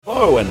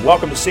Hello and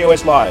welcome to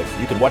COS Live.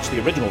 You can watch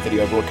the original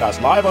video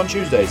broadcast live on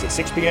Tuesdays at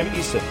 6 p.m.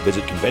 Eastern.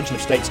 Visit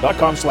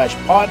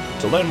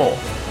conventionofstates.com/pod to learn more.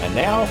 And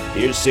now,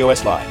 here's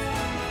COS Live.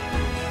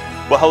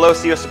 Well, hello,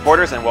 COS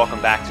supporters, and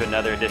welcome back to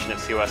another edition of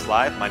COS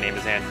Live. My name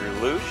is Andrew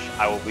Lusch.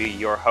 I will be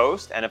your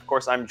host. And of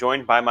course, I'm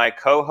joined by my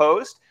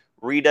co-host,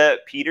 Rita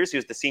Peters,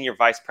 who's the Senior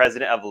Vice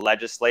President of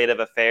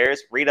Legislative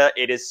Affairs. Rita,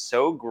 it is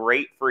so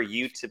great for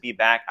you to be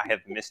back. I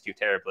have missed you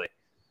terribly.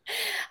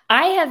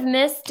 I have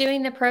missed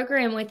doing the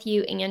program with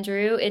you,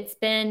 Andrew. It's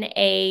been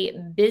a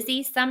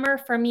busy summer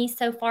for me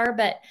so far,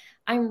 but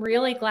I'm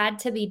really glad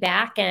to be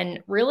back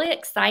and really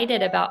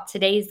excited about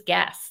today's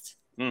guest.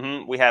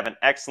 We have an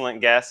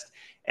excellent guest,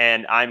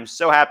 and I'm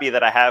so happy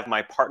that I have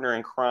my partner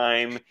in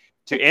crime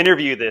to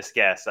interview this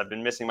guest. I've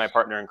been missing my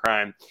partner in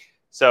crime.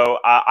 So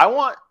I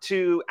want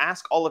to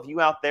ask all of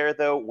you out there,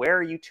 though, where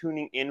are you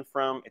tuning in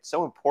from? It's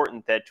so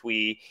important that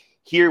we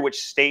hear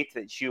which state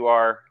that you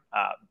are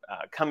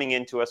coming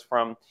into us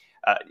from.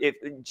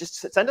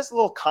 Just send us a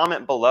little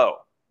comment below.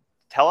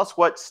 Tell us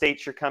what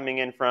state you're coming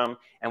in from.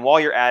 And while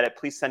you're at it,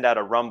 please send out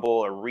a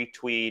rumble, a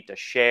retweet, a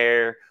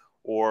share,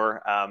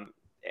 or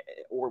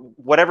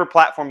whatever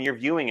platform you're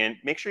viewing in.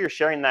 Make sure you're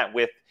sharing that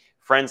with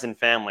friends and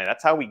family.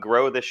 That's how we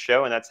grow this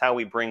show, and that's how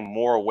we bring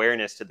more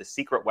awareness to the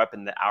secret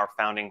weapon that our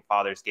founding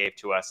fathers gave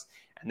to us.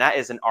 And that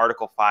is an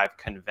Article 5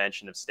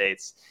 Convention of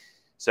States.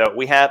 So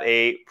we have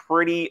a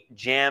pretty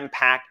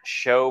jam-packed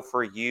show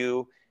for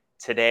you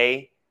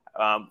today.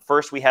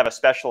 First, we have a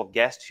special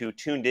guest who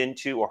tuned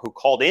into or who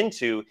called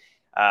into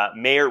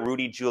Mayor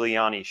Rudy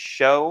Giuliani's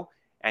show,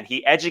 and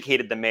he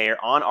educated the mayor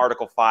on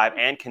Article 5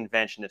 and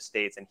Convention of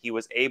States, and he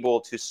was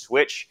able to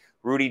switch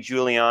Rudy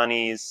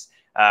Giuliani's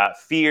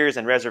fears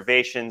and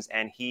reservations,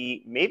 and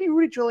maybe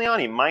Rudy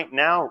Giuliani might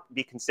now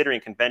be considering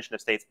Convention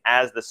of States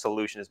as the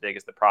solution as big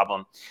as the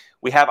problem.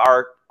 We have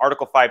our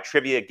Article 5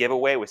 trivia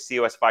giveaway with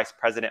COS Vice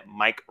President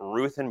Mike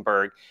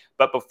Ruthenberg.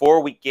 But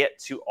before we get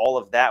to all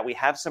of that, we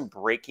have some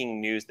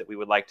breaking news that we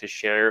would like to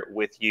share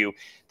with you.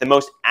 The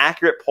most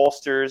accurate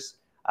pollsters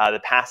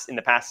in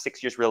the past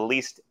 6 years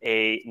released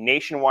a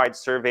nationwide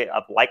survey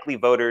of likely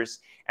voters,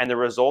 and the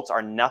results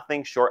are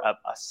nothing short of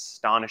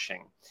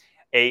astonishing.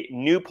 A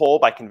new poll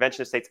by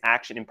Convention of States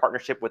Action in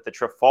partnership with the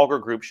Trafalgar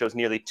Group shows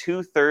nearly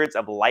 2/3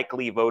 of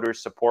likely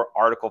voters support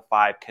Article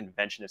 5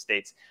 Convention of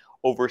States.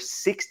 Over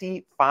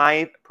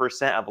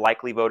 65% of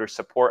likely voters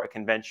support a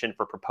convention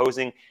for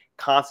proposing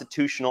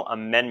constitutional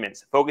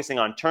amendments, focusing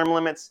on term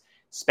limits,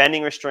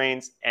 spending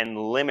restraints, and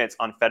limits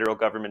on federal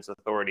government's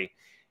authority.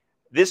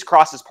 This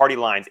crosses party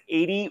lines.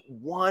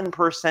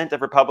 81%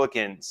 of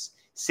Republicans,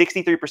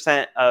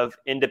 63% of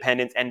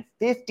independents, and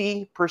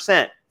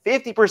 50%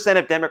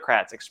 of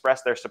Democrats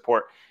expressed their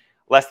support.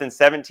 Less than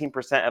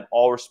 17% of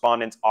all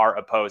respondents are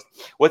opposed.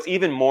 What's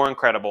even more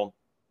incredible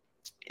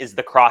is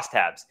the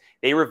crosstabs.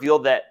 They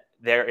revealed that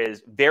there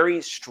is very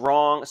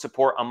strong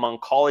support among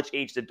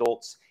college-aged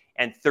adults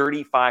and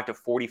 35 to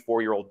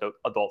 44-year-old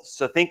adults.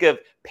 So think of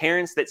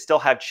parents that still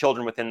have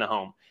children within the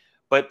home.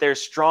 But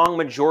there's strong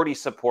majority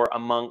support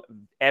among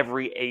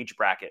every age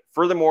bracket.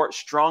 Furthermore,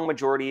 strong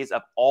majorities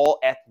of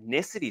all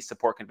ethnicities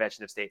support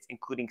Convention of States,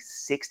 including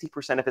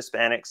 60% of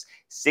Hispanics,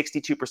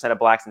 62% of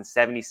Blacks, and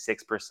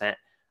 76%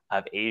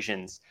 of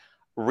Asians.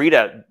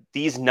 Rita,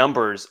 these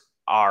numbers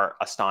are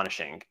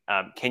astonishing.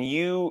 Can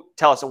you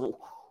tell us,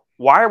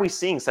 why are we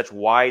seeing such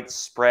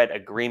widespread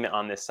agreement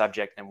on this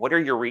subject, and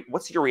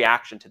what's your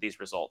reaction to these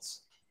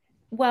results?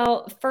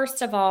 Well,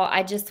 first of all,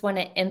 I just want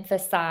to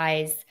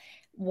emphasize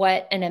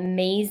what an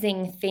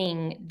amazing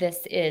thing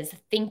this is.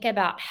 Think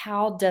about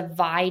how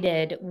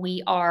divided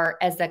we are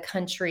as a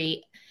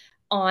country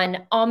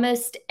on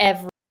almost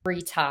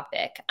every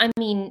topic. I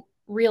mean,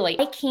 really,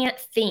 I can't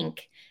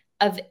think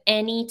of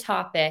any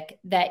topic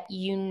that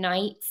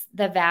unites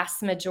the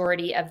vast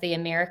majority of the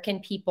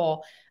American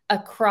people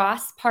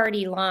across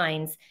party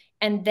lines.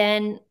 And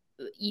then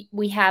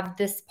we have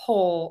this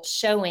poll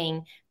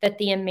showing that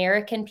the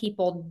American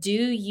people do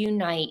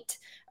unite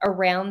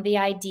around the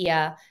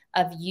idea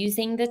of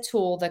using the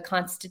tool the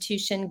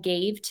Constitution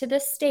gave to the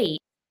states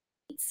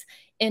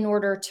in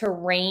order to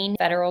rein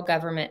federal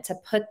government, to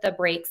put the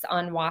brakes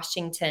on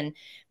Washington.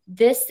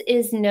 This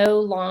is no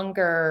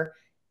longer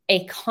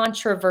a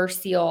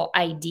controversial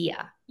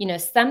idea. You know,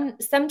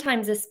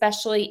 sometimes,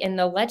 especially in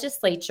the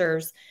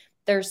legislatures,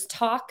 there's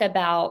talk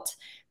about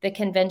the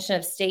Convention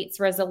of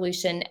States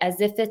resolution as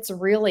if it's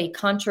really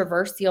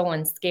controversial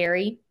and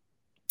scary.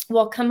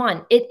 Well, come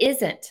on, it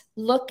isn't.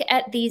 Look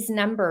at these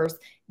numbers.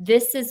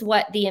 This is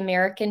what the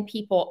American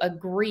people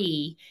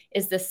agree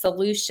is the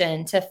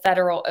solution to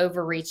federal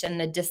overreach and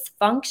the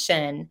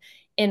dysfunction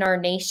in our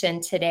nation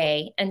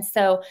today. And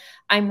so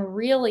I'm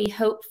really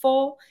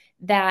hopeful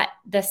that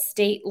the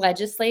state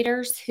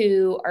legislators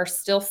who are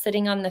still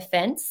sitting on the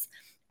fence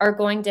are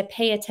going to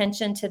pay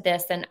attention to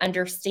this and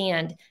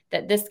understand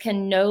that this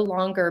can no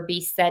longer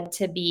be said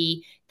to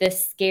be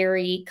this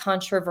scary,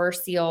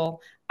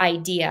 controversial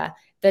idea.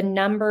 The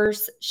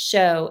numbers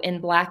show in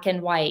black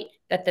and white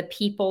that the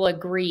people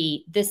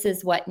agree this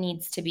is what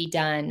needs to be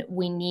done.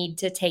 We need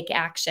to take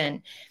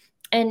action.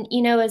 And,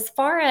 you know, as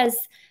far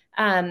as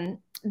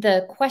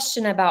the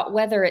question about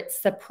whether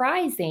it's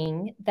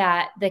surprising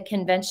that the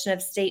Convention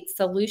of States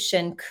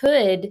solution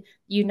could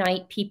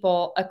unite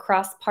people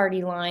across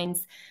party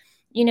lines.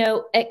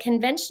 At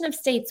Convention of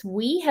States,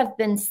 we have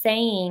been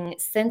saying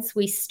since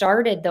we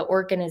started the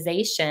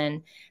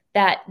organization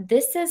that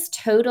this is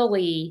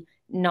totally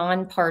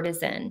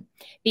nonpartisan,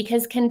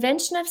 because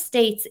Convention of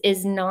States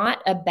is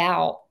not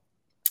about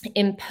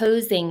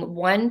imposing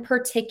one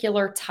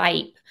particular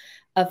type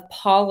of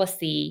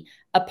policy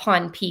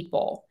upon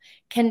people.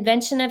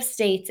 Convention of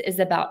States is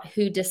about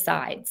who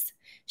decides.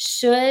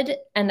 Should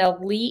an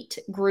elite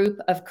group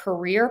of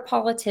career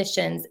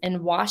politicians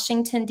in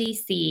Washington,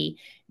 D.C.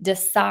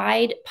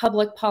 decide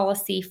public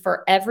policy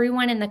for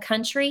everyone in the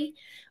country,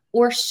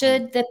 or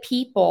should the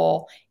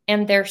people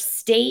and their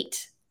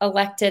state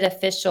elected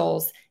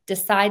officials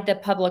decide the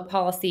public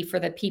policy for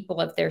the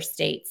people of their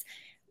states?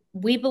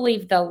 We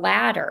believe the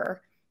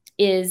latter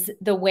is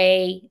the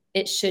way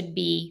it should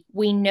be.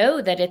 We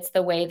know that it's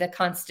the way the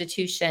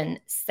Constitution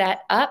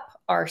set up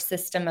our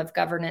system of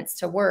governance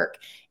to work.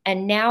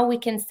 And now we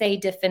can say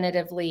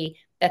definitively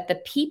that the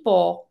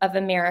people of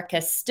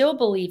America still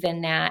believe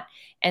in that,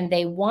 and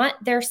they want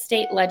their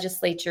state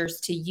legislatures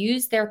to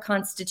use their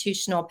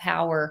constitutional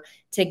power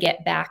to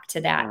get back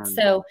to that.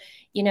 So,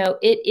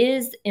 it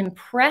is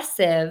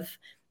impressive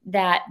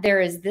that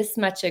there is this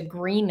much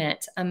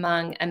agreement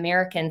among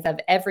Americans of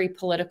every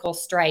political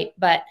stripe,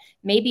 but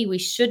maybe we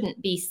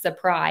shouldn't be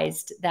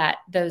surprised that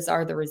those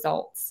are the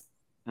results.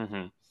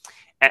 Mm-hmm.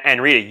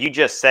 And Rita, you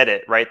just said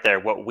it right there,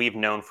 what we've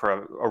known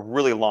for a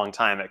really long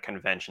time at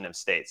Convention of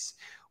States.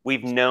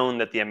 We've known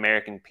that the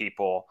American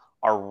people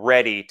are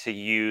ready to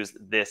use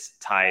this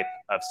type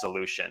of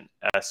solution,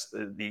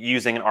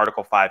 using an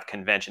Article 5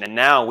 convention. And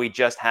now we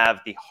just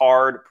have the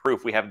hard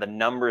proof. We have the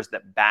numbers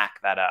that back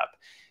that up.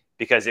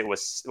 Because it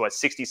was,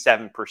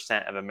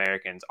 67% of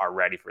Americans are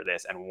ready for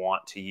this and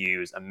want to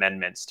use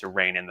amendments to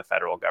rein in the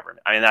federal government.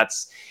 I mean,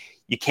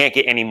 you can't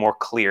get any more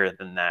clear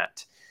than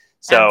that.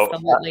 So,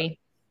 absolutely.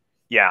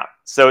 Yeah.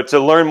 So to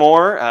learn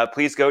more,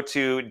 please go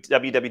to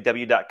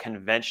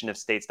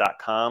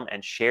www.conventionofstates.com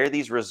and share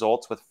these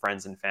results with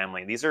friends and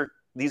family. These are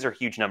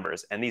huge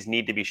numbers, and these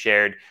need to be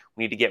shared.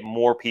 We need to get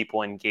more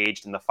people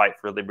engaged in the fight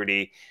for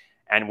liberty.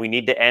 And we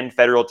need to end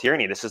federal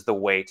tyranny. This is the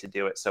way to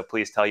do it. So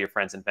please tell your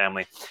friends and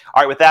family.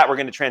 All right, with that, we're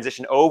going to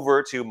transition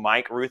over to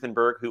Mike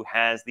Ruthenberg, who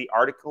has the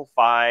Article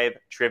 5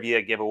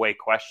 trivia giveaway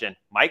question.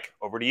 Mike,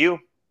 over to you.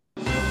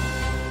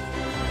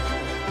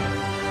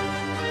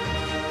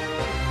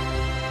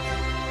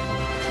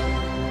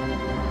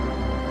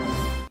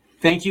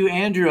 Thank you,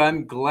 Andrew.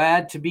 I'm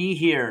glad to be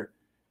here.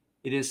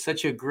 It is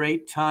such a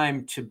great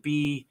time to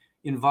be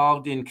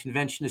involved in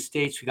Convention of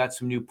States. We got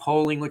some new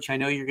polling, which I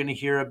know you're going to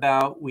hear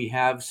about. We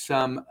have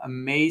some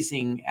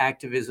amazing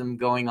activism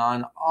going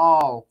on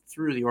all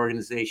through the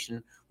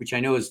organization, which I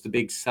know is the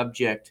big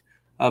subject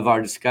of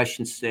our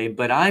discussions today.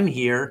 But I'm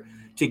here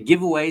to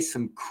give away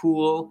some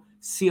cool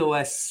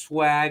COS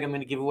swag. I'm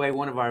going to give away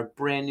one of our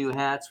brand new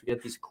hats. We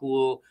got these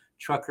cool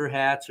trucker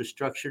hats or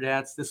structured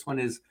hats. This one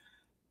is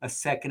a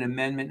Second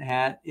Amendment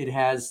hat. It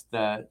has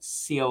the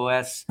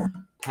COS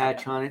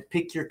patch on it.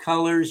 Pick your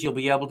colors. You'll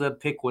be able to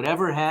pick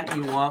whatever hat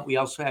you want. We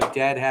also have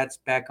dad hats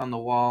back on the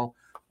wall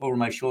over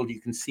my shoulder.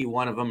 You can see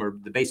one of them, or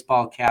the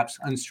baseball caps,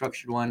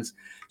 unstructured ones.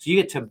 So you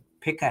get to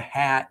pick a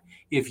hat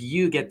if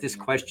you get this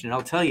question.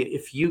 I'll tell you,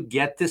 if you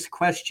get this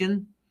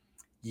question,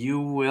 you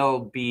will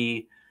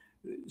be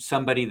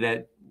somebody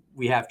that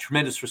we have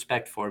tremendous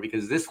respect for,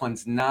 because this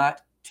one's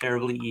not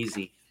terribly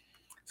easy.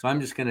 So I'm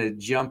just going to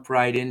jump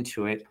right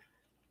into it.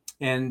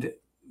 And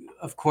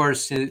of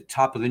course,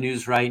 top of the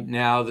news right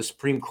now, the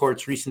Supreme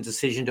Court's recent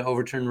decision to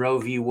overturn Roe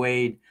v.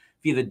 Wade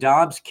via the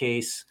Dobbs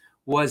case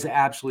was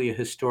absolutely a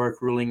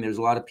historic ruling. There's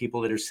a lot of people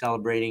that are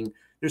celebrating.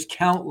 There's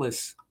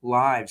countless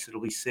lives that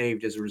will be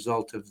saved as a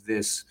result of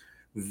this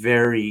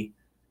very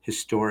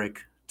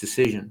historic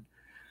decision.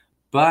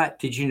 But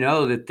did you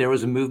know that there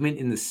was a movement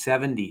in the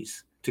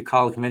 70s to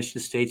call the Convention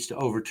of States to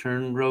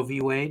overturn Roe v.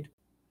 Wade?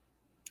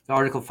 The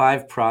Article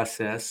 5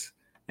 process.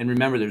 And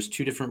remember, there's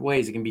two different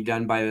ways. It can be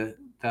done by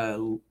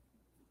the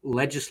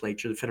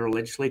legislature, the federal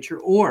legislature,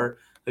 or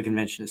the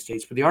Convention of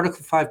States. But the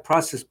Article 5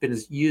 process has been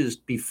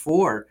used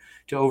before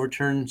to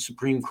overturn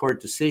Supreme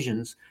Court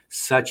decisions,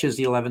 such as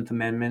the 11th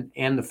Amendment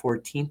and the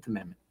 14th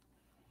Amendment.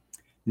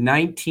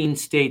 19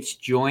 states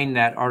joined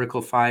that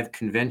Article 5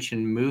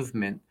 convention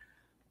movement,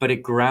 but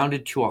it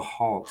grounded to a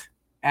halt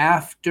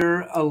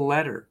after a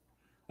letter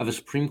of a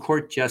Supreme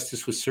Court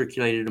justice was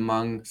circulated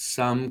among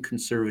some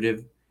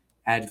conservative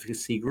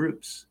advocacy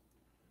groups.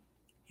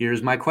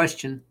 Here's my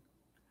question.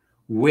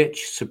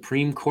 Which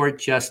Supreme Court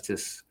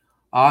justice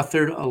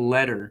authored a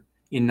letter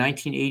in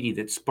 1980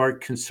 that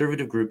sparked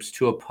conservative groups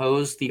to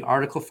oppose the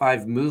Article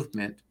 5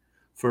 movement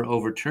for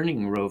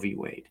overturning Roe v.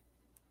 Wade?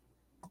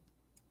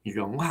 You're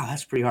going, wow,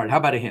 that's pretty hard. How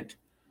about a hint?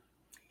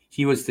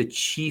 He was the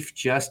Chief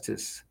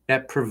Justice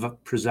that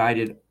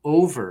presided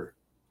over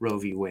Roe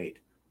v. Wade.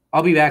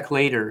 I'll be back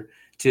later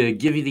to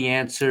give you the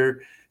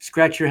answer.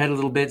 Scratch your head a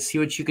little bit, see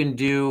what you can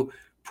do.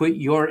 put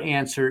your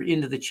answer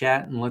into the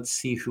chat and let's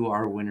see who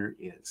our winner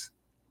is.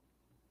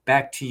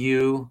 Back to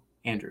you,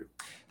 Andrew.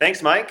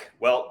 Thanks, Mike.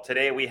 Well,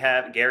 today we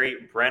have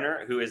Gary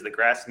Brenner, who is the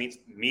Grassroots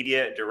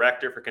Media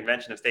Director for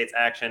Convention of States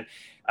Action.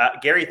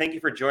 Gary, thank you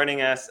for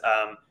joining us.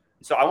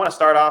 So I want to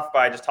start off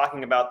by just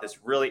talking about this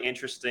really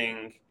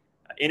interesting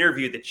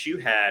interview that you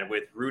had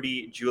with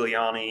Rudy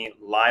Giuliani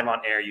live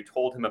on air. You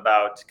told him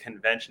about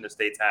Convention of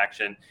States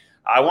Action.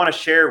 I want to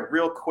share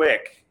real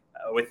quick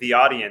with the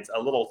audience a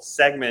little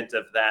segment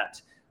of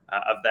that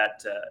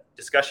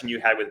discussion you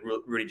had with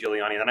Rudy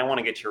Giuliani, and then I want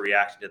to get your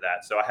reaction to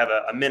that. So I have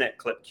a minute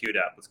clip queued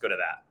up. Let's go to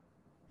that.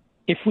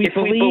 If we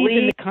believe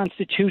in the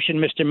Constitution,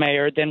 Mr.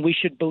 Mayor, then we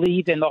should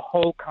believe in the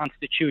whole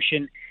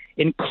Constitution,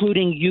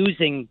 including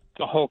using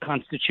the whole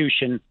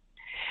Constitution.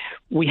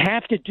 We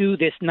have to do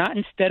this not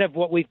instead of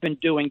what we've been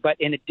doing, but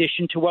in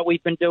addition to what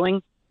we've been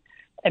doing.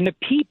 And the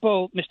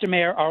people, Mr.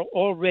 Mayor, are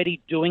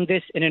already doing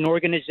this in an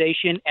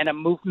organization and a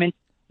movement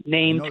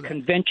named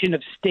Convention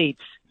of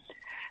States.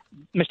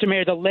 Mr.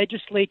 Mayor, the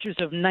legislatures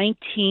of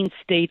 19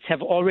 states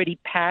have already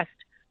passed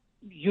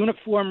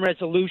uniform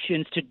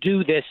resolutions to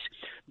do this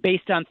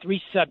based on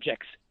 3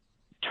 subjects: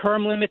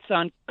 term limits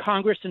on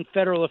Congress and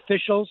federal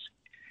officials,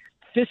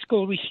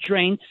 fiscal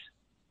restraints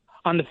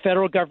on the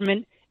federal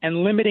government,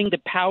 and limiting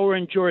the power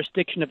and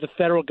jurisdiction of the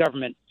federal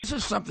government. This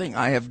is something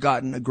I have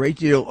gotten a great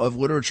deal of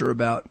literature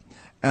about,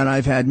 and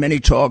I've had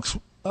many talks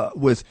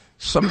with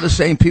some of the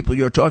same people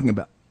you're talking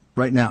about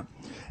right now,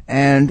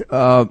 and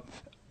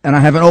I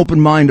have an open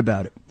mind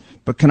about it.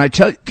 But can I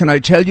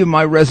tell you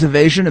my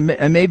reservation?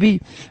 And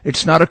maybe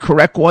it's not a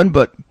correct one,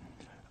 but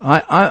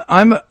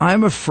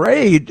I'm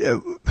afraid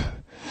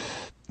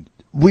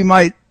we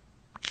might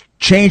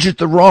change it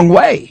the wrong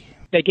way.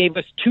 They gave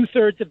us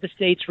 2/3 of the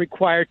states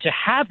required to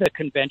have a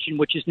convention,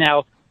 which is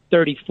now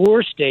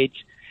 34 states.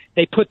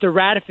 They put the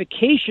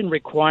ratification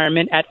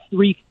requirement at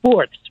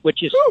 3/4,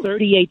 which is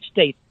 38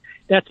 states.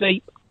 That's a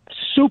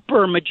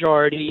super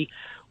majority,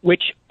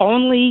 which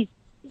only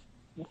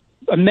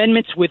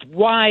amendments with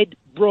wide,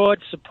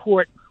 broad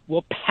support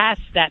will pass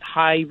that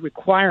high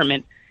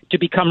requirement to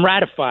become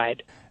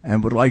ratified.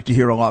 And would like to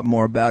hear a lot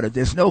more about it.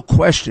 There's no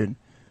question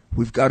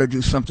we've got to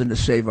do something to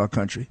save our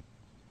country.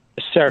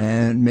 Sir.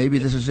 And maybe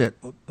this is it.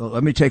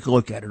 Let me take a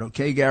look at it.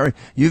 Okay, Gary?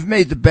 You've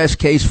made the best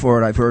case for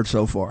it I've heard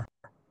so far.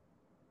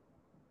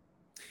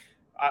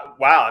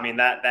 Wow. I mean,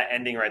 that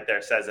ending right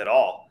there says it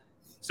all.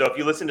 So if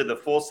you listen to the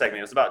full segment,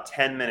 it was about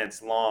 10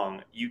 minutes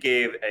long. You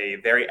gave a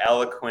very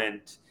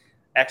eloquent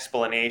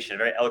explanation, a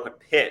very eloquent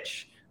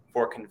pitch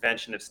for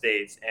Convention of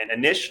States. And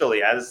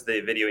initially, as the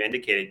video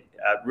indicated,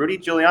 Rudy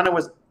Giuliani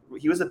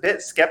was a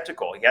bit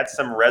skeptical. He had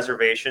some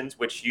reservations,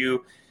 which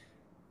you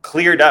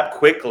cleared up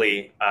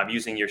quickly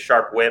using your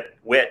sharp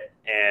wit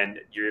and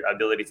your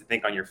ability to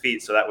think on your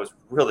feet. So that was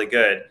really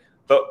good.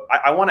 But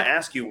I want to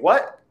ask you,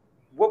 what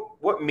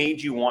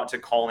made you want to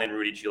call in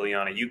Rudy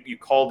Giuliani? You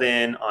called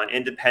in on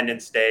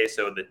Independence Day,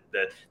 so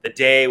the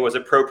day was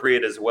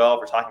appropriate as well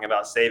for talking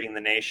about saving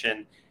the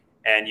nation.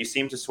 And you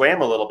seemed to sway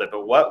him a little bit.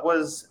 But what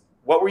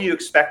were you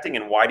expecting,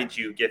 and why did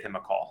you give him a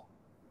call?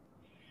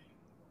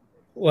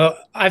 Well,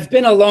 I've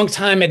been a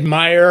long-time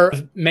admirer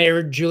of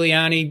Mayor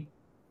Giuliani,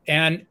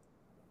 and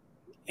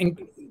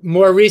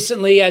more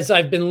recently, as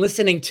I've been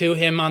listening to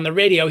him on the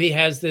radio, he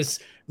has this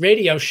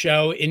radio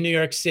show in New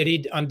York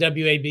City on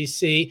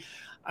WABC.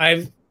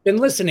 I've been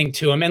listening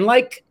to him, and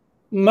like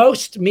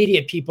most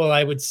media people,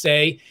 I would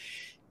say,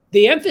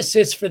 the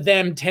emphasis for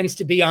them tends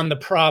to be on the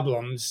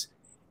problems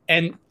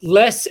and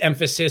less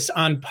emphasis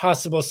on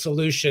possible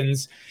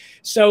solutions.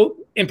 So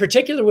in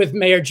particular with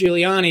Mayor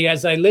Giuliani,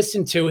 as I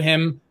listen to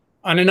him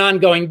on an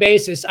ongoing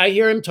basis, I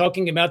hear him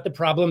talking about the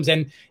problems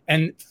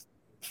and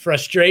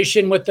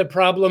frustration with the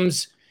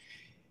problems.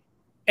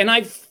 And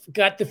I've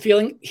got the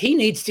feeling he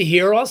needs to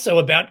hear also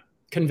about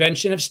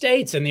Convention of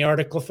States and the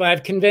Article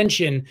 5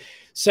 Convention.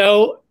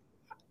 So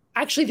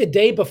actually the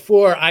day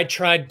before I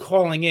tried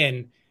calling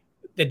in,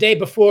 the day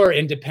before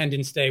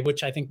Independence Day,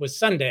 which I think was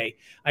Sunday,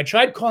 I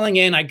tried calling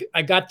in.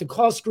 I got the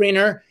call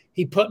screener.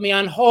 He put me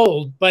on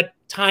hold, but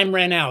time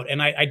ran out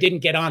and I didn't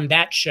get on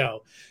that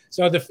show.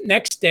 So the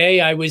next day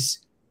I was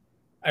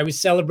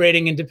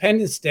celebrating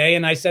Independence Day,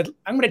 and I said,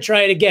 I'm going to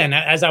try it again.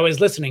 As I was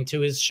listening to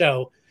his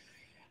show,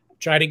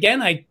 tried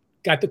again. I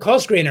got the call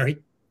screener. He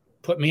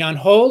put me on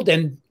hold,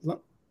 and lo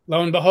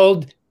and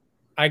behold,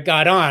 I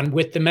got on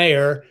with the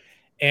mayor.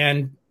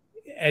 And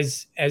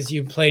as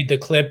you played the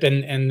clip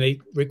and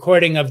the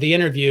recording of the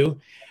interview,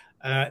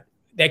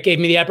 that gave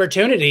me the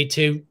opportunity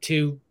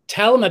to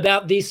tell him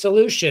about the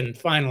solution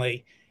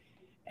finally.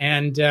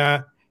 And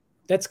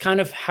that's kind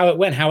of how it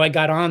went, how I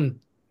got on.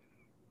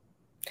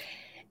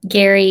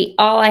 Gary,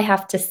 all I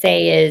have to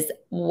say is,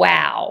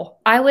 wow.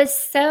 I was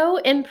so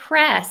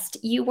impressed.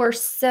 You were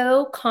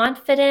so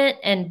confident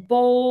and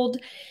bold.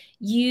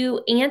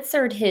 You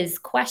answered his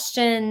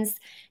questions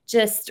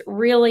just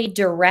really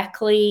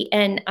directly.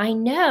 And I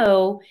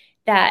know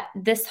that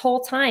this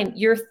whole time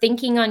you're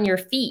thinking on your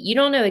feet. You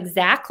don't know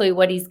exactly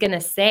what he's going to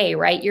say,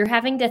 right? You're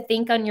having to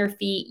think on your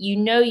feet. You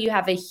know you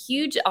have a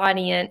huge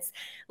audience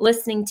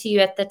listening to you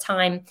at the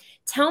time.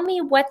 Tell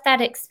me what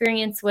that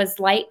experience was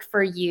like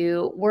for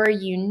you. Were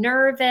you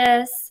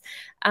nervous?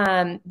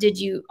 Did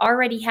you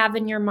already have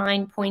in your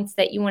mind points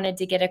that you wanted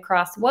to get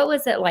across? What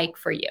was it like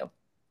for you?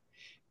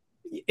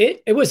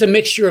 It was a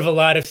mixture of a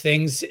lot of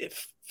things.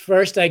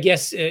 First, I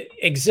guess,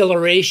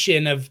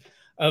 exhilaration of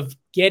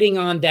getting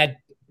on that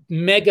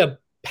mega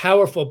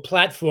powerful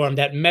platform,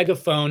 that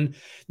megaphone,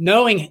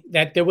 knowing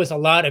that there was a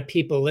lot of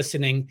people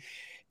listening,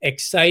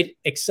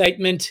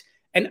 excitement.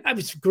 And I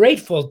was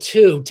grateful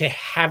too, to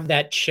have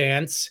that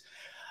chance.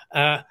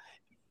 And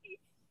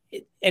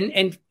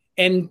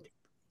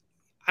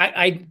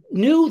I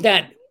knew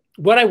that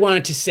what I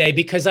wanted to say,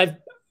 because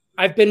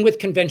I've been with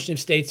Convention of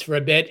States for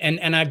a bit,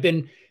 and I've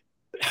been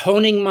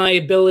honing my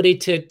ability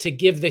to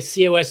give the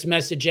COS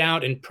message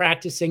out and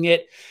practicing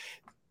it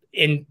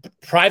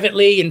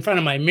privately in front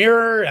of my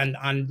mirror and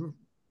on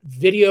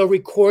video,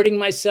 recording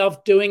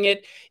myself doing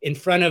it in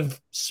front of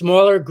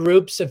smaller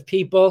groups of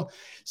people.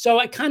 So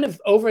I kind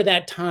of, over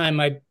that time,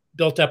 I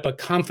built up a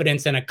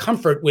confidence and a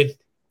comfort with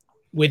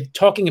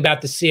talking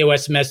about the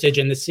COS message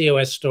and the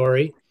COS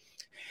story.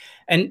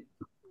 And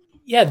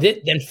yeah,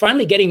 then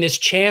finally getting this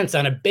chance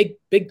on a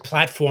big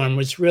platform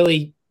was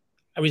really,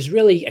 I was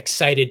really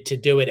excited to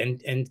do it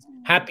and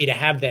happy to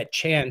have that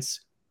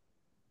chance.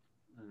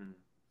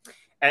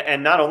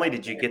 And not only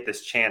did you get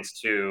this chance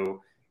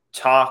to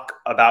talk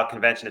about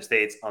Convention of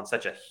States on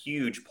such a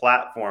huge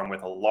platform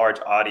with a large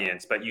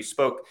audience, but you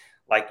spoke,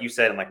 like you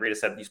said, and like Rita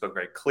said, you spoke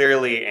very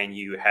clearly, and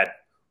you had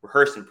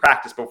rehearsed and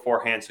practiced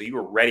beforehand, so you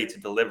were ready to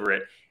deliver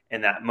it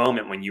in that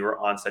moment when you were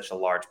on such a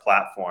large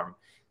platform.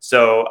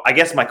 So I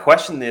guess my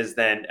question is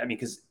then, I mean,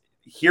 because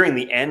hearing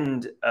the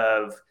end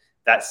of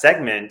that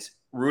segment,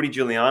 Rudy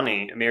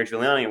Giuliani, Mayor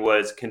Giuliani,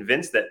 was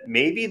convinced that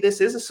maybe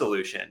this is a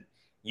solution.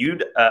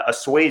 You'd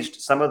assuaged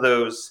some of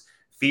those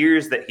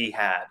fears that he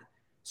had.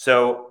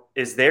 So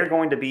is there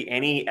going to be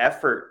any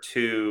effort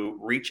to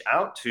reach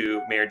out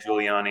to Mayor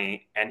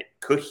Giuliani, and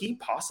could he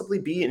possibly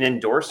be an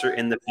endorser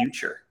in the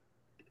future?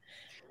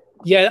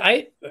 Yeah,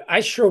 I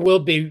sure will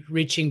be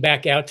reaching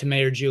back out to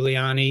Mayor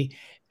Giuliani.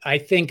 I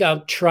think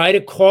I'll try to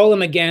call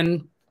him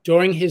again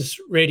during his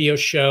radio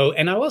show,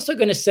 and I'm also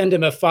going to send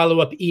him a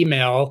follow-up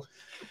email,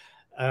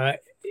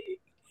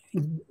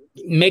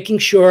 making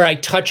sure I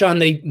touch on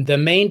the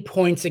main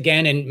points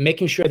again, and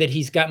making sure that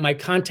he's got my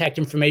contact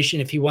information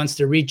if he wants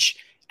to reach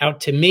out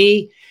to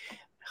me.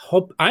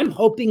 I'm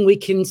hoping we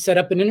can set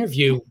up an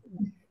interview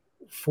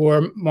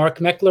for Mark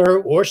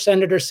Meckler or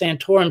Senator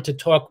Santorum to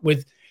talk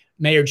with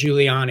Mayor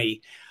Giuliani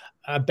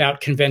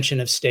about Convention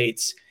of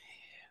States.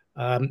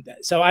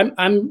 So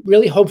I'm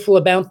really hopeful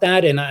about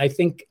that. And I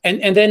think,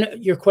 and then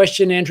your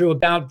question, Andrew,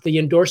 about the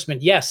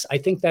endorsement. Yes, I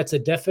think that's a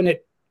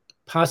definite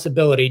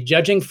possibility,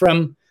 judging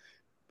from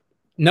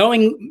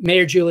knowing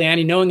Mayor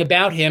Giuliani, knowing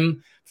about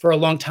him for a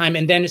long time,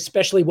 and then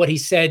especially what he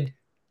said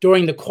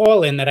during the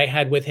call-in that I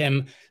had with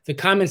him, the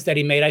comments that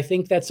he made. I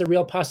think that's a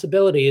real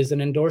possibility, is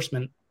an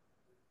endorsement.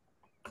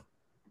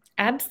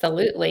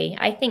 Absolutely.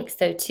 I think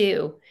so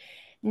too.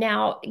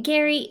 Now,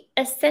 Gary,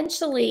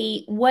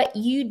 essentially what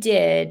you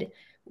did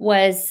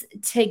was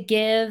to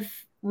give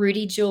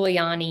Rudy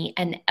Giuliani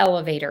an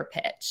elevator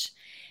pitch.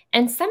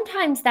 And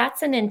sometimes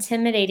that's an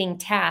intimidating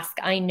task,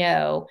 I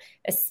know,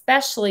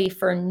 especially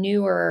for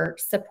newer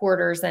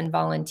supporters and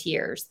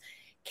volunteers.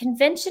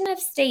 Convention of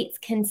States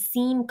can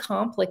seem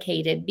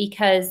complicated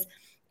because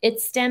it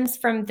stems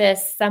from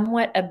this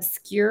somewhat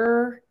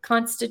obscure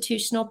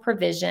constitutional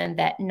provision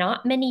that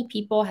not many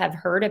people have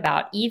heard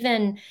about,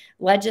 even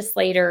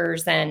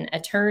legislators and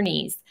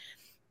attorneys.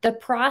 The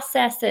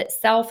process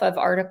itself of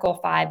Article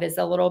 5 is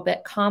a little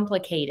bit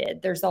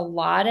complicated. There's a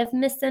lot of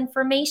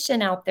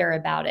misinformation out there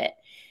about it.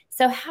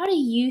 So how do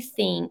you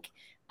think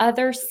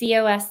other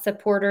COS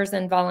supporters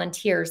and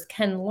volunteers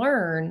can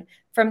learn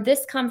from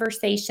this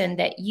conversation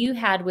that you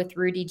had with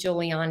Rudy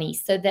Giuliani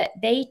so that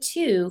they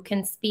too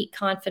can speak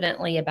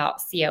confidently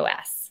about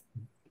COS?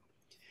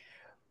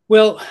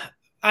 Well,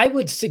 I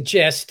would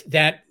suggest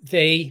that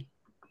they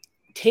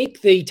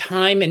take the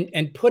time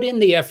and put in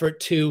the effort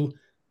to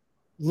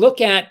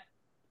look at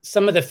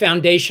some of the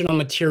foundational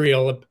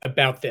material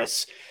about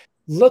this.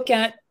 Look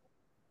at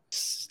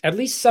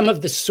least some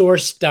of the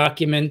source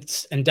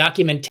documents and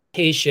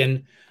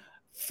documentation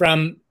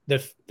from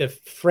the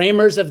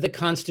framers of the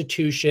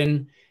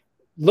Constitution.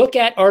 Look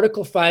at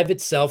Article 5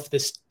 itself,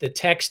 the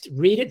text,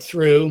 read it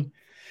through,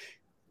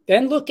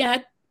 then look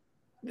at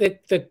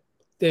the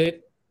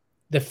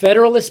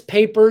Federalist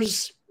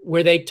Papers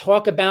where they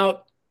talk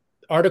about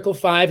Article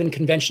 5 and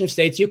Convention of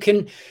States. You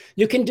can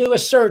do a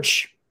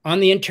search on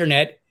the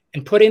internet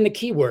and put in the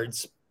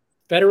keywords,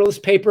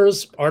 Federalist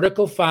Papers,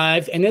 Article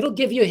 5, and it'll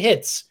give you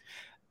hits,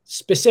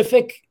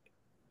 specific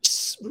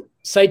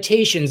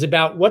citations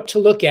about what to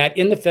look at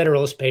in the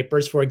Federalist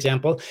Papers, for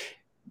example.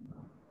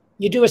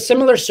 You do a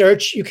similar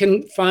search, you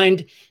can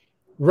find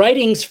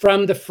writings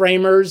from the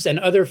framers and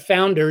other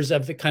founders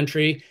of the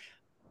country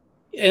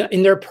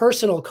in their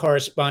personal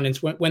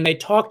correspondence when they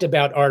talked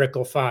about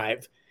Article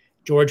 5.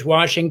 George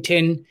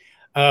Washington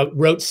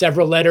wrote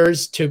several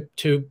letters to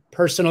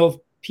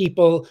personal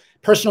people,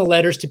 personal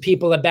letters to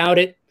people about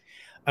it.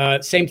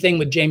 Same thing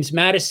with James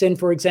Madison,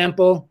 for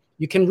example.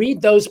 You can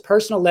read those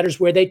personal letters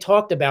where they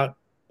talked about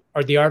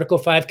the Article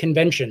 5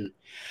 convention.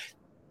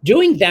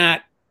 Doing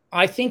that,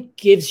 I think,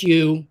 gives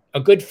you a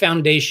good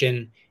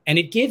foundation, and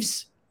it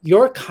gives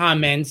your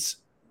comments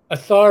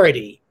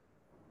authority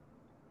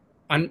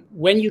on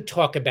when you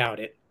talk about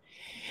it.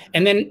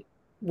 And then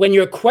when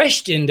you're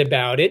questioned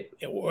about it,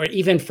 or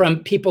even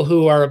from people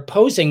who are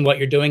opposing what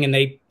you're doing, and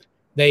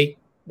they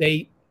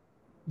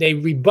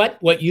rebut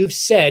what you've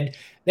said,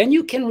 then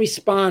you can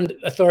respond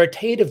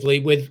authoritatively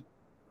with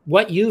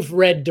what you've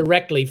read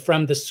directly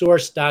from the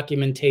source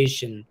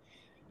documentation.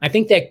 I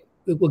think that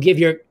it will give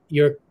your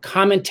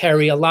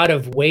commentary a lot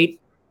of weight.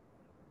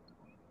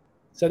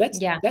 So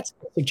that's a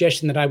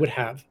suggestion that I would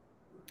have.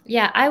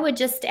 Yeah, I would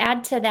just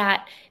add to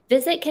that,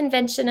 visit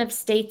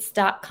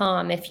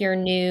conventionofstates.com if you're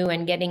new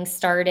and getting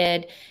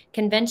started.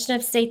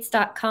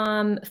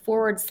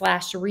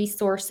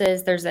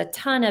 conventionofstates.com/resources. There's a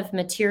ton of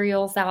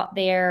materials out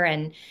there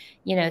and,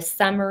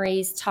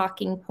 summaries,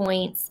 talking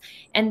points.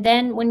 And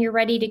then when you're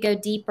ready to go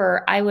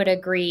deeper, I would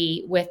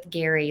agree with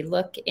Gary.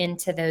 Look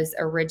into those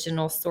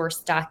original source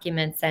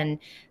documents and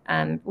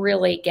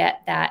really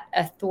get that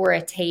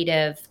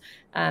authoritative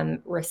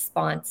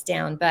response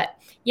down. But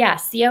yeah,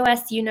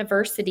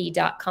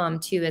 cosuniversity.com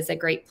too is a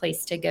great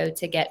place to go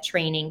to get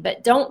training.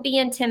 But don't be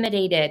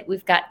intimidated.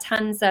 We've got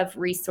tons of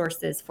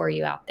resources for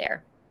you out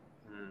there.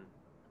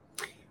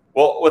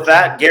 Well, with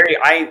that, Gary,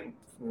 I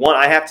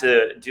have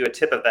to do a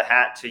tip of the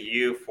hat to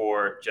you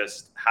for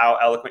just how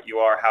eloquent you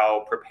are,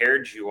 how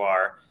prepared you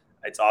are.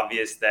 It's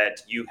obvious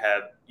that you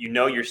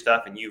know your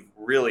stuff and you've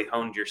really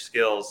honed your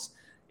skills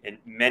in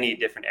many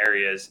different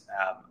areas.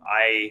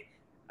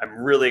 I'm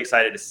really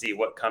excited to see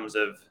what comes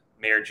of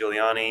Mayor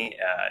Giuliani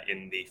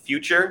in the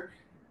future.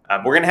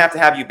 We're going to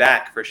have you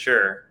back for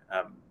sure.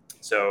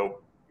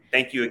 So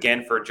thank you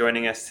again for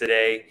joining us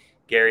today.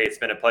 Gary, it's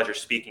been a pleasure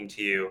speaking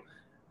to you.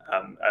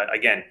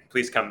 Again,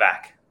 please come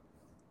back.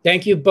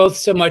 Thank you both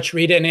so much,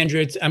 Rita and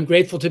Andrew. I'm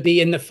grateful to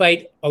be in the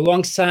fight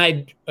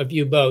alongside of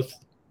you both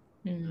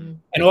and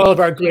all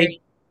of our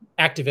great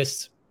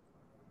activists.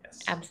 Yes.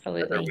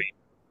 Absolutely.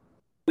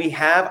 We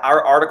have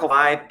our Article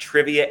 5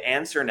 trivia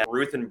answer now.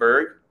 Ruth and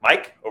Berg.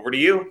 Mike, over to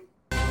you.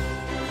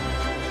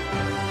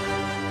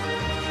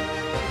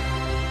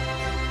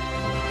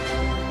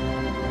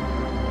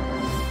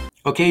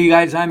 Okay, you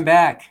guys, I'm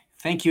back.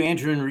 Thank you,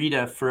 Andrew and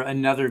Rita, for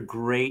another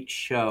great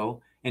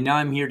show. And now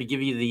I'm here to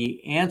give you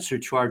the answer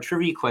to our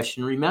trivia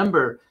question.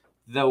 Remember,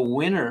 the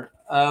winner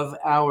of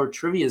our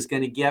trivia is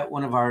going to get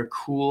one of our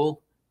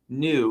cool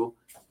new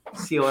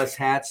COS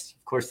hats.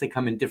 Of course, they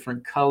come in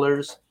different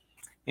colors.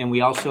 And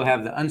we also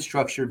have the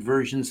unstructured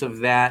versions of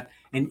that.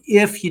 And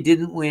if you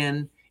didn't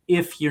win,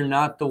 if you're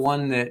not the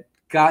one that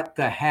got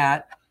the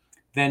hat,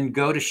 then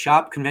go to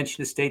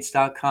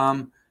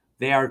shopconventionestates.com.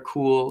 They are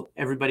cool.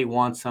 Everybody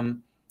wants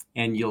them.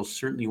 And you'll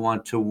certainly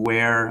want to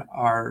wear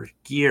our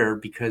gear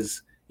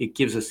because it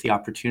gives us the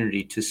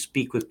opportunity to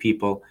speak with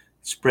people,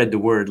 spread the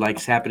word like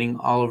it's happening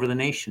all over the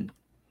nation.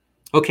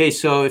 Okay,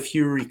 so if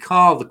you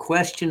recall, the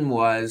question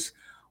was,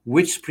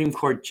 which Supreme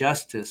Court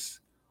justice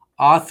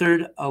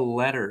authored a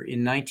letter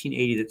in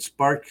 1980 that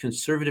sparked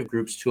conservative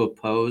groups to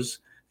oppose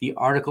the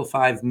Article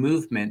 5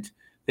 movement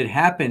that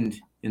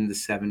happened in the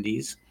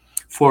 70s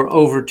for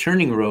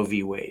overturning Roe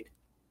v. Wade?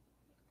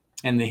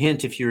 And the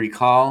hint, if you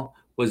recall,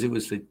 was it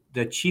was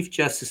the Chief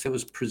Justice that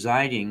was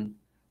presiding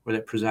or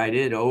that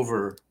presided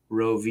over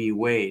Roe v.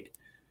 Wade.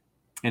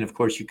 And of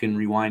course, you can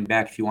rewind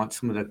back if you want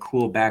some of the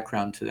cool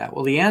background to that.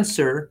 Well, the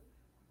answer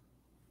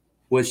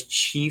was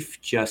Chief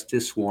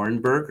Justice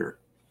Warren Burger.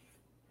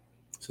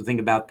 So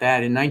think about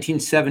that. In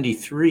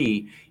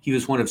 1973, he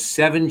was one of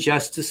 7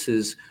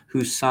 justices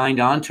who signed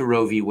on to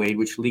Roe v. Wade,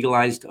 which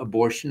legalized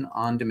abortion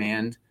on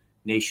demand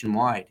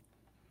nationwide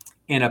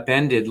and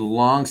upended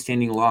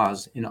long-standing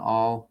laws in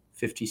all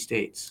 50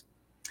 states.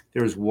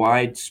 There was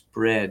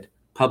widespread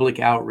public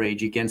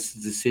outrage against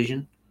the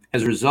decision.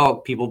 As a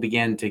result, people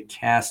began to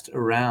cast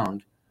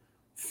around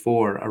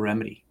for a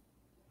remedy.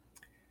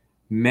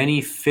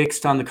 Many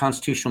fixed on the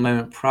constitutional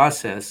amendment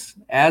process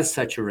as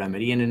such a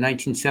remedy. And in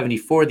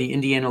 1974, the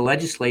Indiana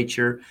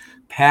legislature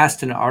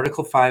passed an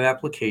Article 5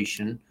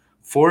 application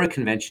for a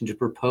convention to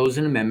propose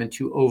an amendment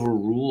to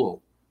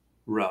overrule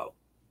Roe.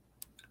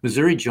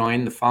 Missouri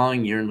joined the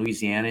following year in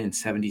Louisiana in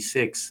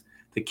 76.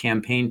 The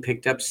campaign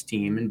picked up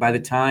steam, and by the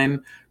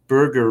time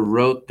Burger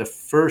wrote the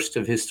first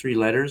of his 3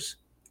 letters,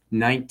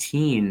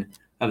 19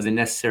 of the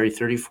necessary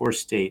 34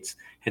 states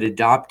had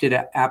adopted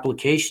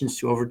applications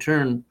to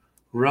overturn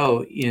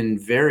Roe in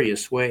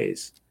various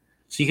ways.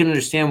 So you can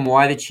understand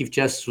why the Chief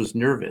Justice was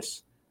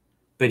nervous.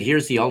 But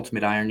here's the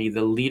ultimate irony.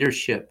 The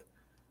leadership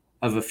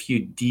of a few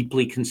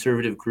deeply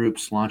conservative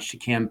groups launched a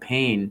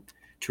campaign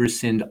to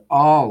rescind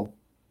all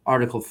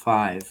Article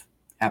 5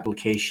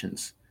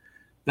 applications.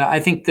 Now, I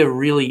think the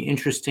really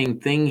interesting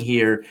thing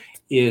here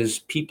is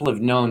people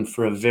have known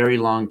for a very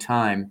long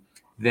time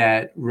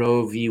that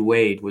Roe v.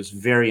 Wade was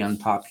very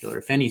unpopular.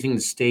 If anything,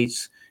 the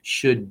states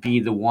should be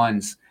the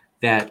ones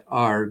that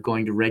are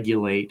going to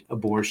regulate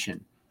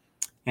abortion.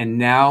 And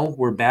now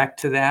we're back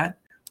to that.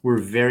 We're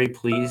very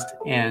pleased.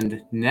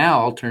 And now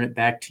I'll turn it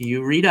back to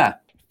you, Rita.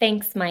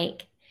 Thanks,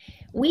 Mike.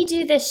 We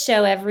do this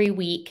show every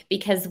week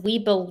because we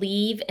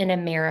believe in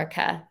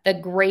America, the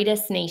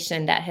greatest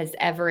nation that has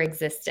ever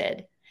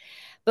existed.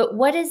 But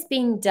what is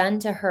being done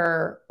to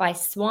her by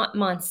swamp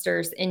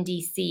monsters in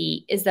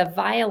DC is a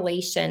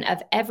violation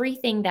of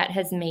everything that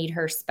has made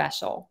her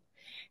special.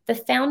 The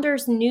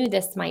founders knew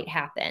this might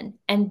happen,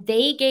 and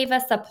they gave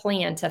us a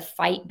plan to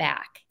fight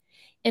back.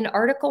 In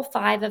Article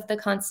 5 of the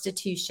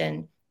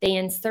Constitution, they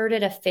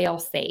inserted a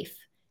fail-safe,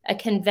 a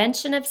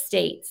convention of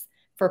states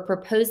for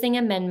proposing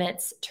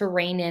amendments to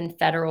rein in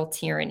federal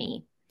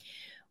tyranny.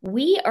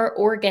 We are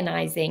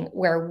organizing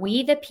where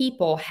we, the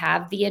people,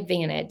 have the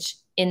advantage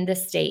in the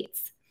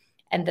states.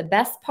 And the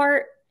best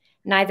part,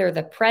 neither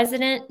the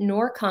president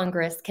nor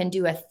Congress can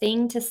do a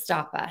thing to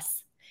stop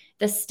us.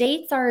 The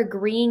states are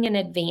agreeing in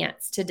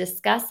advance to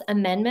discuss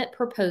amendment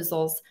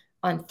proposals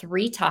on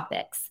 3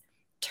 topics: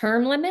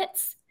 term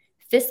limits,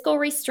 fiscal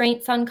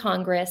restraints on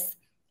Congress,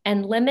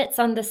 and limits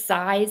on the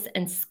size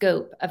and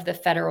scope of the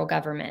federal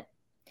government.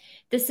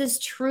 This is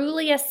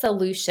truly a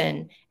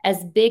solution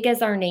as big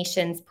as our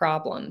nation's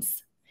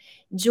problems.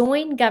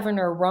 Join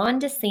Governor Ron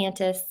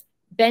DeSantis,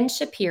 Ben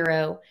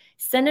Shapiro,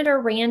 Senator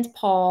Rand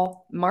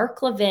Paul,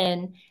 Mark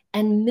Levin,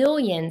 and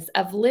millions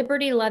of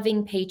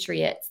liberty-loving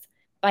patriots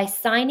by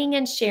signing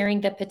and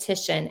sharing the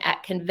petition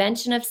at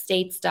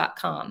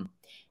conventionofstates.com.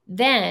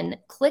 Then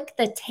click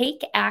the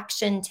Take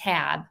Action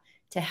tab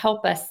to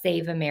help us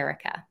save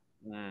America.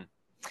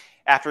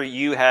 After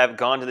you have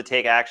gone to the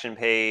Take Action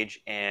page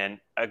and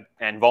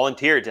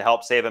volunteered to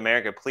help save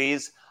America,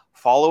 please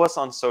follow us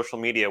on social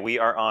media. We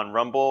are on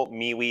Rumble,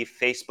 MeWe,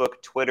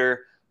 Facebook,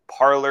 Twitter,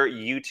 Parler,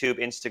 YouTube,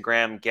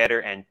 Instagram, Getter,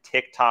 and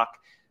TikTok.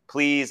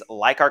 Please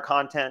like our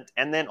content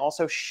and then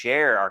also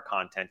share our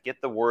content.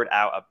 Get the word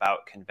out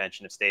about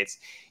Convention of States.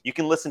 You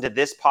can listen to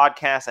this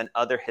podcast and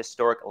other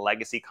historic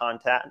legacy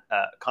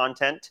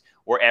content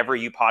wherever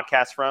you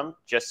podcast from.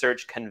 Just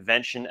search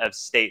Convention of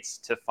States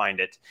to find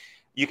it.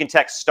 You can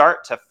text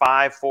START to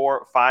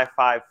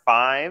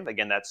 54555.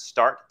 Again, that's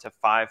START to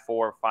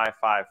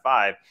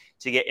 54555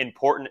 to get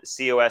important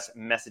COS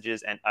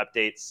messages and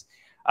updates.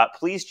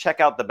 Please check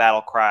out the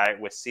battle cry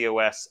with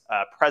COS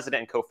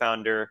president and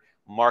co-founder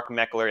Mark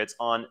Meckler. It's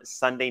on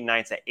Sunday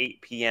nights at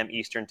 8 p.m.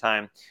 Eastern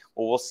Time.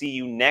 Well, we'll see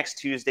you next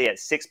Tuesday at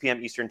 6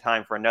 p.m. Eastern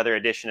Time for another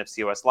edition of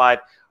COS Live.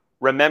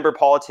 Remember,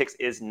 politics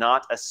is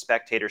not a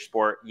spectator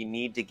sport. You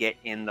need to get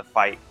in the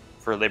fight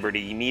for liberty.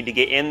 You need to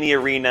get in the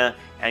arena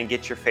and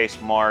get your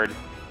face marred,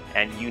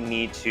 and you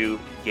need to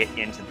get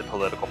into the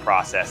political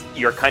process.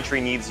 Your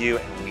country needs you,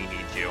 and we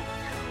need you.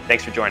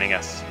 Thanks for joining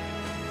us.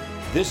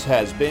 This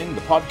has been the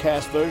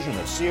podcast version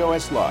of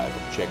COS Live.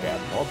 Check out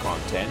more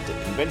content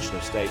at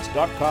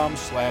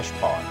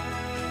conventionofstates.com/pod.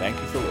 Thank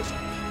you for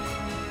listening.